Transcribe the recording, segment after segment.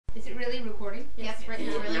Is it really recording? Yes, Yes, right now.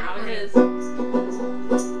 really Now recording. it is.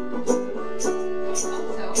 So,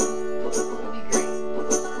 that'd be great.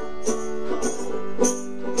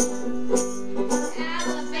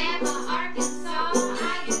 Alabama, Arkansas,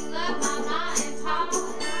 I do love my mom and pop.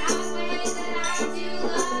 Not the way that I do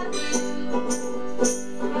love you.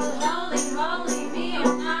 Well, holy, me, oh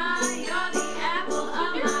my, you're the apple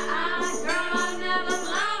of my eye. Girl, I've never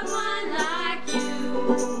loved one like you.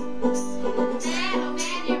 Man, oh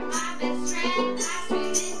man, you're my best friend. I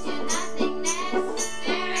swim into nothingness.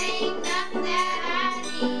 There ain't nothing that I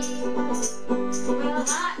need. Well,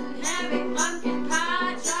 hot and heavy pumpkin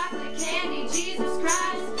pie, chocolate candy, Jesus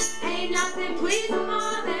Christ, ain't nothing pleasing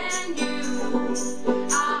more than you.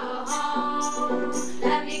 Oh, home,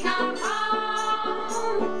 let me come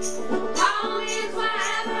home. Home is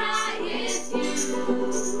wherever I is you.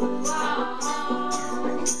 Oh,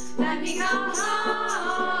 home, let me come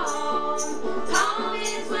home. Home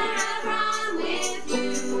is wherever I'm with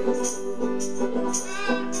you.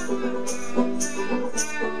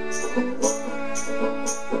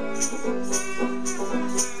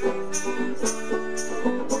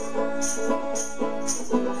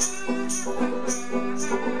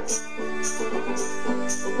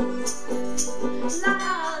 La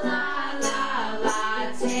la la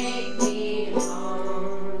la, take me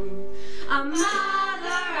home.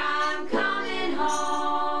 Mother, I'm coming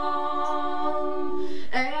home,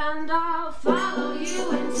 and I'll follow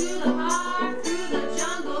you into the park, through the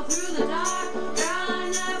jungle, through the dark. Girl, I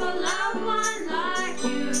never loved one like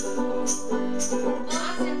you.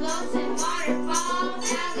 Boats and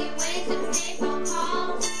waterfalls, alleyways and payphone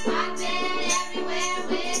calls. I've been everywhere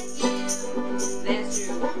with you. That's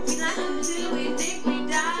true. We laugh until we think we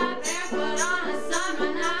die, barefoot on a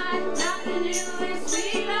summer night. Nothing new is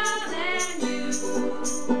sweeter than you.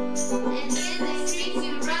 And in the streets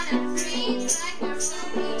you run free, like we're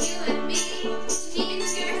only you and me.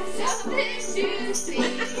 Jeans, you're something to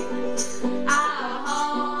see. Oh,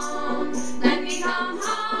 home, let me come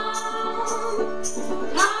home.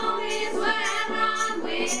 Home is wherever I'm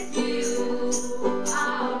with you. Oh,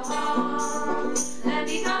 home, let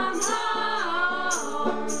me come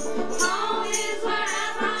home. Home is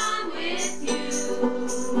wherever I'm with you.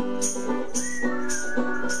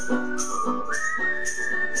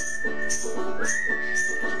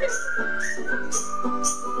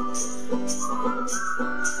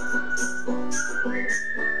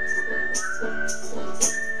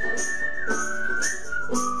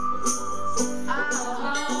 Oh,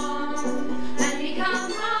 home, let me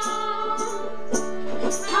come home.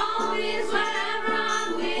 Home is wherever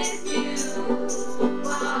I'm with you.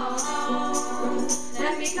 Oh, home,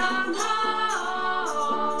 let me come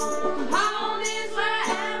home. Home is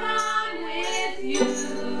wherever I'm with you.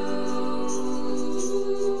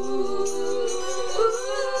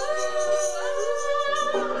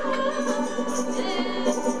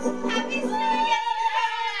 Happy New Year!